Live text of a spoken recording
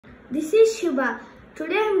This is Shubha.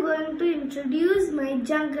 Today I am going to introduce my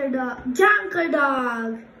Junker dog. Junker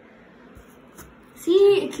dog.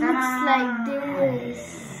 See, it looks like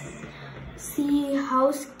this. See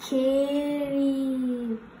how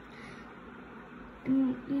scary.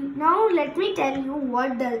 Now let me tell you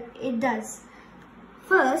what it does.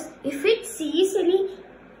 First, if it sees any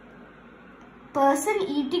person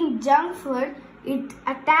eating junk food, it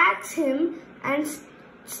attacks him and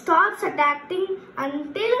stops attacking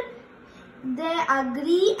until they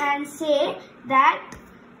agree and say that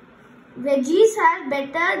veggies are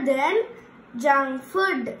better than junk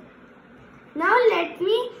food. Now let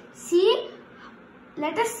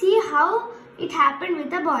us see how it happened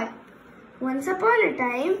with a boy. Once upon a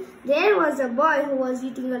time, there was a boy who was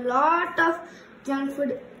eating a lot of junk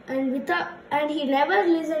food and he never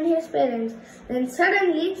listened to his parents. Then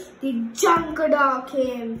suddenly the Junker dog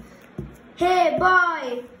came. Hey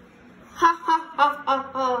boy! Ha ha ha ha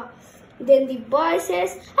ha! Then the boy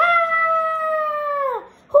says, ah!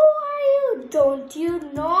 Who are you? Don't you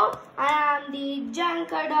know I am the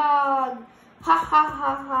Junker dog? Ha ha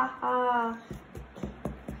ha ha ha!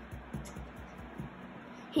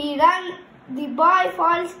 The boy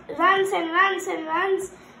runs and runs and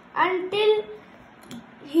runs until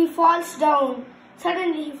he falls down.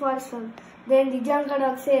 Suddenly he falls down. Then the Junker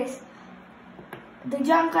dog says,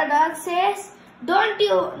 don't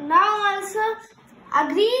you now also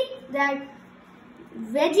agree that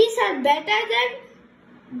veggies are better than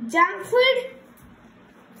junk food?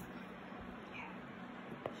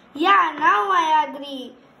 Yeah, now I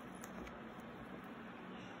agree.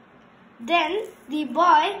 Then the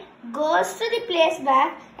boy goes to the place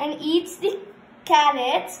back and eats the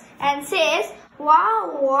carrots and says,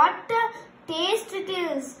 wow, what a taste it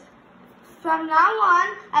is. From now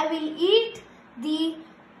on, I will eat the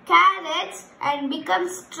carrots and become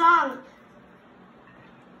strong.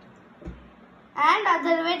 And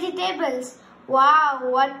other vegetables. Wow,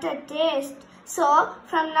 what a taste. So,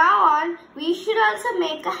 from now on, we should also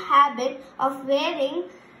make a habit of eating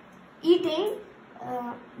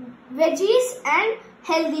veggies and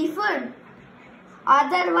healthy food.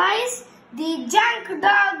 Otherwise, the junk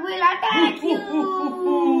dog will attack you.